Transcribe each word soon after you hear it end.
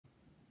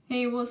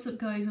Hey, what's up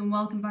guys, and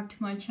welcome back to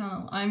my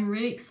channel. I'm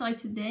really excited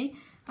today.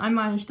 I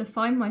managed to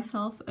find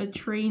myself a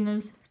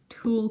trainer's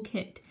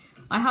toolkit.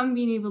 I haven't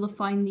been able to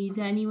find these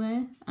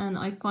anywhere, and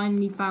I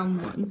finally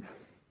found one.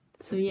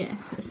 So yeah,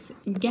 let's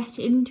get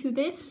into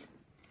this.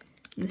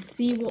 Let's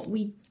see what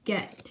we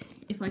get,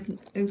 if I can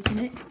open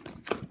it.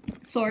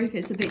 Sorry if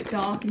it's a bit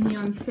dark in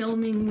here. I'm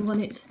filming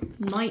when it's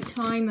night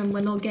time and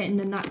we're not getting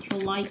the natural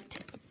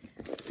light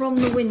from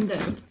the window.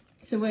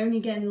 So we're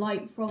only getting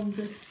light from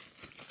the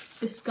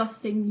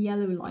disgusting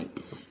yellow light.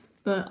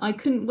 But I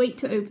couldn't wait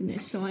to open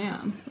this, so I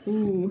am.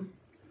 Ooh.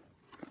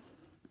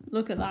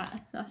 Look at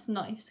that. That's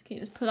nice. Okay,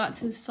 let's put that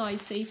to the side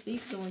safely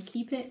because I want to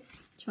keep it.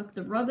 Chuck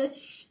the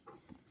rubbish.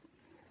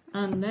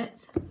 And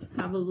let's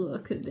have a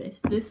look at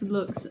this. This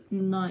looks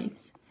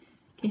nice.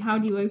 Okay, how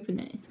do you open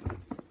it?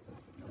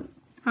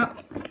 How?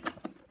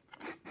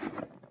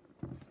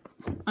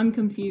 I'm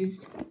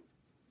confused.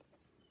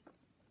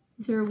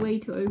 Is there a way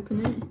to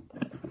open it?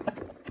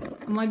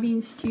 Am I being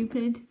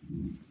stupid?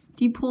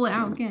 Do you pull it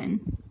out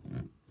again?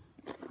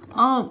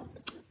 Oh,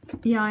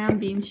 yeah, I am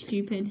being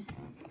stupid.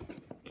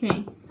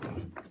 Okay,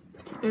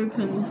 it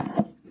opens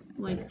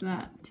like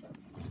that.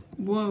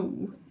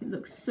 Whoa, it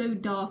looks so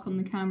dark on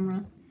the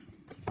camera.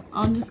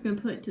 I'm just going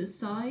to put it to the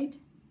side.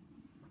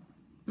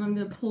 And I'm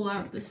going to pull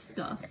out this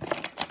stuff.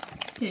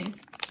 Okay,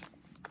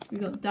 we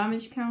got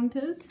damage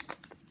counters.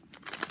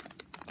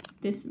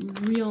 This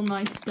real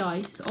nice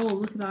dice. Oh,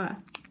 look at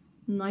that.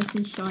 Nice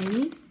and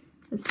shiny.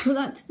 Let's put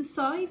that to the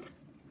side.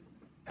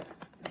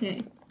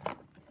 Okay.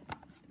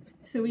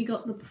 So we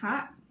got the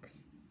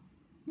packs.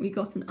 We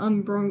got an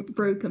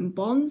unbroken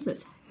bonds.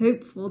 Let's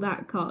hope for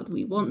that card.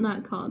 We want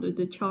that card with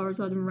the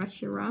Charizard and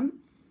Reshiram.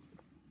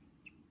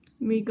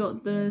 We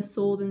got the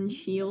Sword and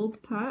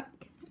Shield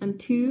pack. And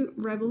 2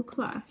 Rebel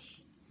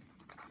Clash.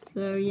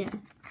 So yeah.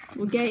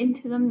 We'll get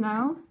into them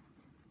now.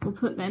 We'll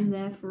put them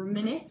there for a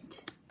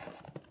minute.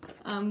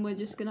 We're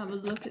just going to have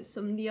a look at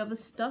some of the other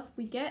stuff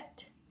we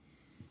get.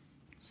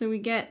 So we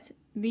get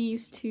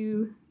these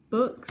 2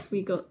 books.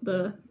 We got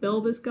the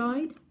Builder's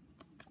Guide.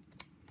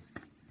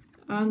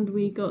 And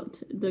we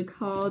got the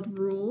card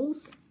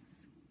rules.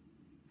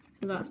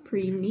 So that's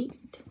pretty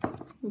neat.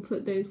 We'll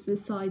put those to the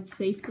side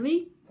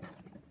safely.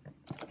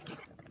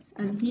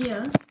 And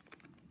here,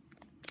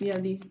 we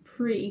have these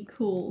pretty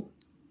cool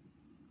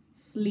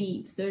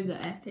sleeves. Those are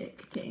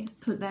epic. Okay,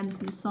 put them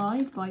to the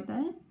side right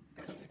there.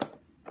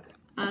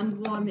 And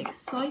what I'm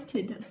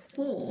excited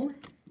for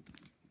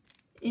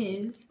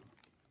is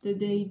the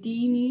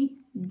Dedini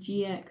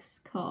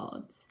GX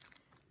cards.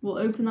 We'll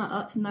open that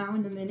up now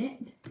in a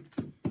minute.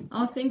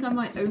 I think I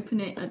might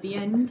open it at the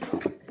end.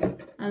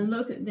 And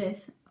look at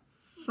this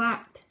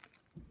fat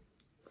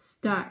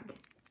stack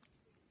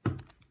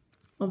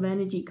of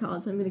energy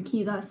cards. I'm going to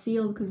keep that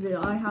sealed because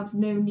I have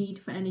no need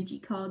for energy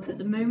cards at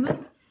the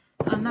moment.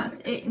 And that's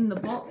it in the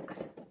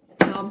box.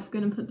 So I'm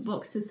going to put the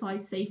box to the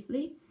side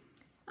safely.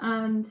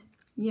 And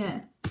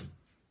yeah,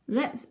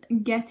 let's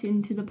get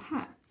into the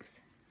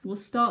packs. We'll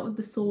start with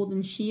the Sword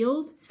and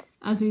Shield,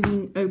 as we've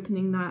been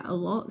opening that a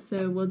lot,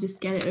 so we'll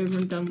just get it over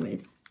and done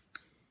with.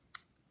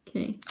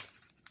 Okay,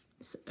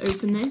 let's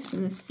open this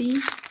and let's see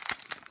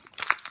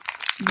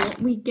what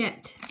we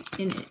get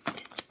in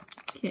it.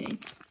 Okay,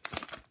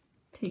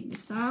 take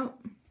this out.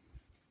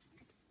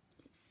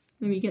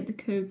 Then we get the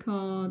code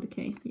card.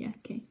 Okay, yeah,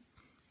 okay,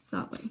 it's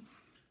that way.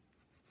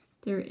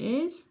 There it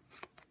is.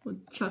 We'll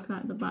chuck that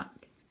at the back.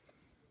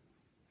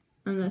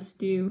 And let's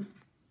do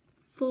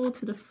 4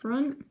 to the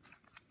front.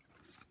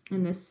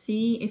 And let's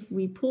see if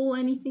we pull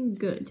anything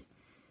good.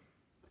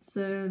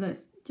 So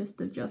let's just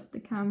adjust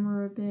the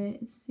camera a bit.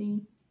 Let's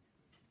see.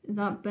 Is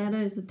that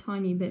better? It's a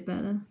tiny bit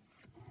better.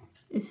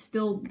 It's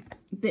still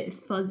a bit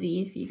fuzzy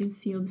if you can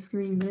see on the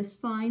screen, but it's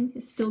fine.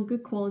 It's still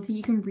good quality.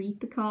 You can read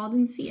the card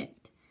and see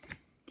it.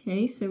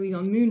 Okay, so we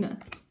got Muna,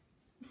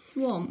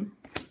 Swam,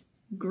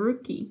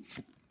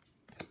 Grookey,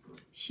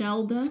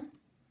 Shelder,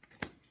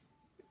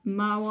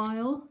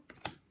 Mawile,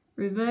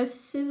 Reverse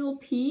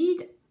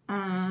Sizzlepede,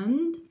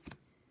 and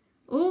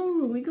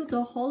oh, we got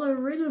the Holo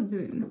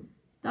Rillaboom.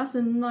 That's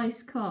a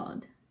nice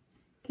card.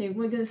 Okay,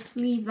 we're going to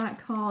sleeve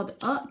that card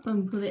up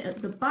and put it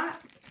at the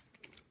back.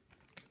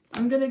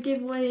 I'm going to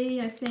give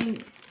away, I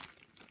think,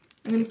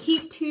 I'm going to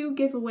keep 2,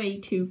 give away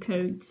 2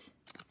 codes.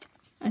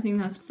 I think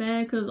that's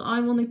fair because I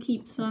want to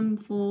keep some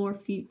for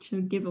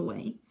future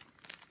giveaway.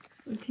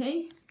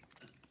 Okay,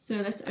 so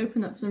let's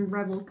open up some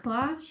Rebel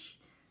Clash.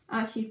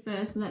 Actually,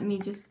 first, let me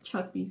just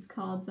chuck these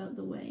cards out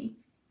the way.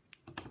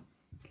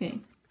 Okay,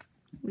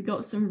 we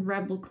got some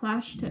Rebel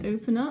Clash to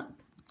open up.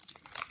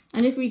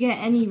 And if we get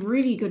any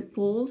really good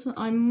pulls,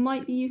 I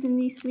might be using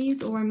these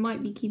sleeves or I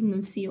might be keeping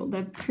them sealed.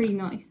 They're pretty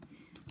nice.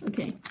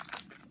 Okay.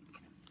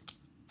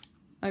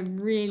 I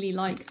really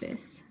like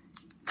this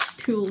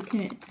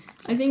toolkit.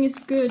 I think it's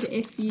good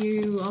if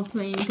you are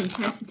playing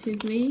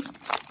competitively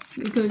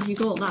because you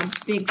got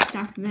that big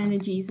stack of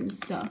energies and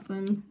stuff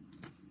and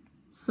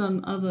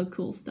some other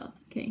cool stuff.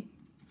 Okay.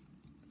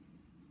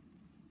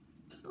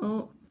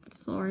 Oh,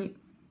 sorry.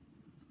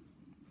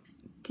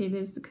 Okay,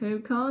 there's the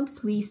code card.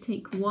 Please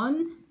take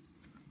 1.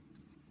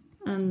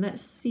 And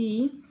let's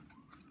see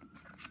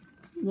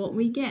what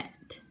we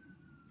get.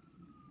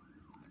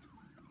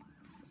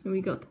 So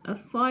we got a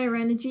Fire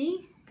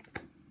Energy,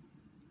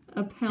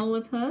 a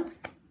Pelipper,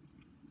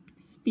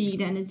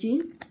 Speed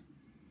Energy,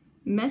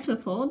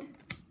 Metapod,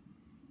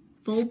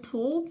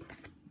 Voltorb,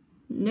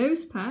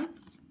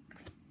 Nosepass,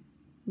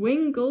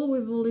 Wingull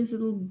with all his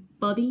little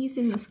buddies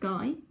in the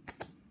sky,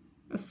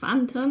 a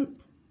Phantom,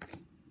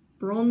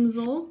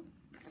 Bronzor,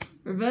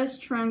 Reverse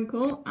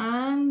Tranquil,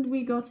 and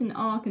we got an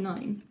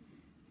Arcanine.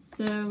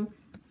 So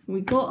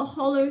we got a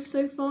holo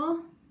so far.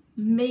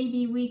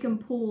 Maybe we can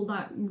pull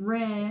that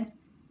rare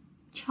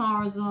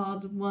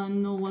Charizard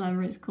one or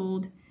whatever it's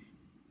called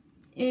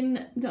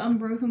in the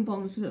Unbroken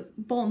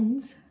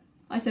Bonds.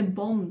 I said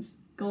bombs.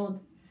 God,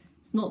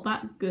 it's not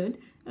that good.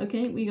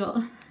 Okay, we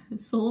got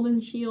Sword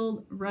and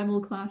Shield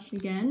Rebel Clash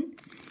again.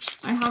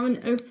 I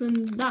haven't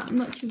opened that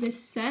much of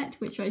this set,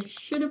 which I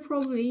should have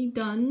probably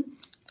done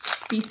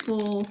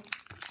before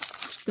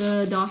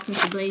the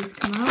Darkness Ablaze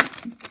come out.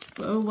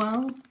 But oh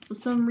well, for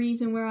some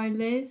reason where I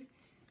live,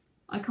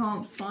 I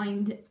can't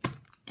find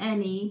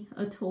any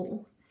at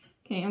all.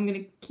 Okay, I'm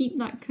gonna keep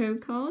that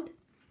code card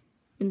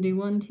and do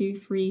 1, 2,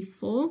 3,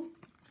 4.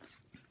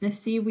 Let's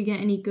see if we get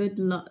any good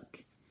luck.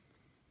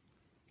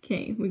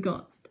 Okay, we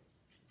got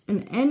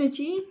an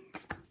Energy,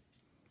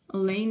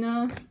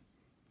 Elena,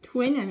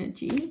 Twin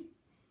Energy,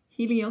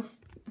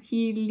 Heliosic,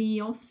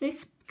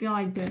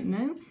 I don't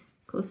know,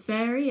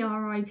 Clefairy,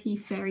 RIP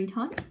Fairy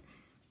type,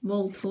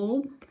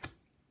 Voltorb.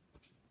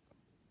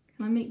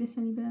 Can I make this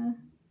any better?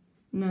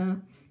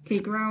 No. Okay,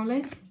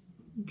 Growlithe,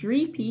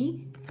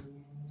 Dreepy,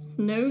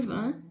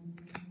 Snova,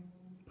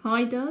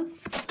 Pidove,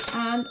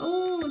 and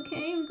oh,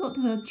 okay, we got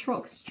the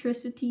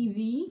Troxtricity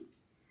V.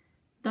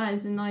 That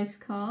is a nice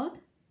card.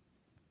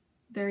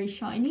 Very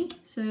shiny.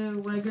 So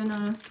we're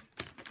gonna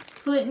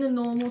put it in a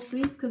normal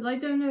sleeve because I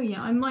don't know yet.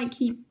 I might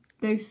keep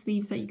those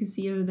sleeves that you can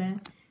see over there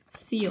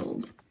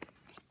sealed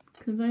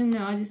because I don't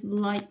know. I just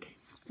like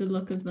the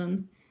look of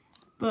them.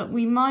 But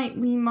we might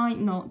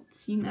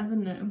not. You never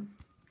know.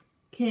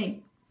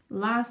 Okay,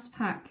 last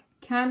pack.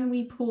 Can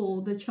we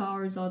pull the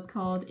Charizard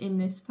card in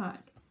this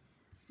pack?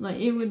 Like,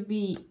 it would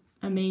be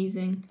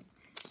amazing.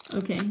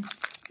 Okay,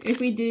 if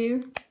we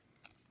do,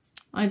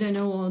 I don't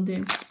know what I'll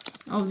do.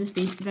 I'll just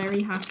be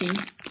very happy.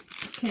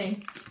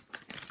 Okay,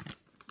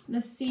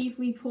 let's see if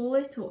we pull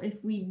it or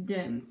if we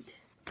don't.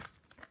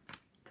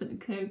 Put the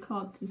code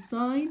card to the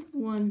side.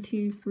 1,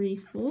 2, 3,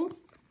 4.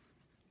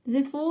 Is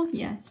it 4?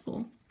 Yeah, it's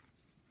 4.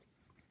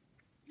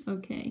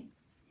 Okay,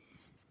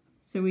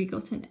 so we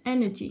got an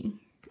Energy,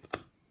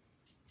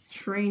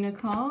 Trainer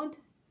card,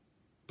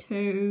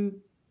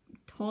 Togetic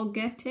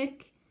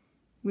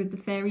with the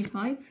Fairy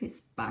type.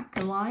 It's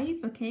back alive.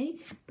 Okay,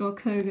 got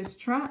Koga's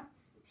Trap,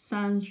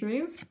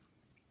 Sandshrew,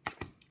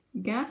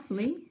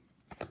 Ghastly,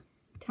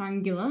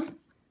 Tangela,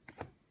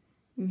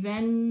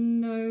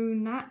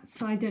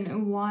 Venonat, I don't know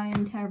why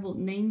I'm terrible at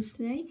names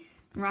today,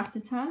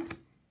 Rattata,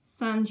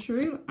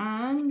 Sandshrew,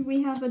 and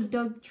we have a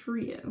Doug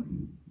Trio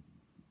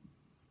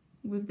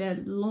with their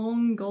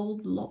long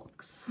gold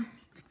locks.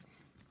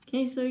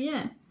 Okay, so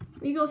yeah,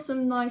 we got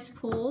some nice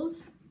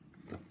pulls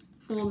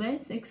for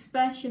this,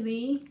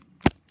 especially,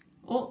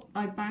 oh,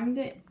 I banged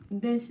it,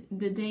 this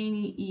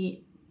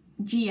Dedenne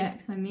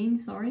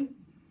GX, sorry.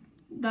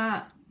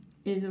 That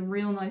is a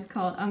real nice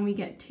card, and we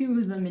get 2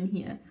 of them in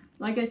here.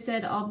 Like I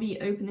said, I'll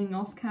be opening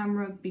off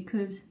camera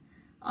because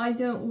I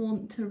don't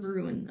want to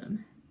ruin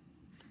them.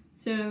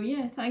 So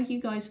yeah, thank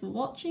you guys for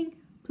watching.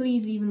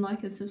 Please leave a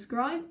like and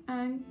subscribe,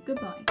 and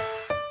goodbye.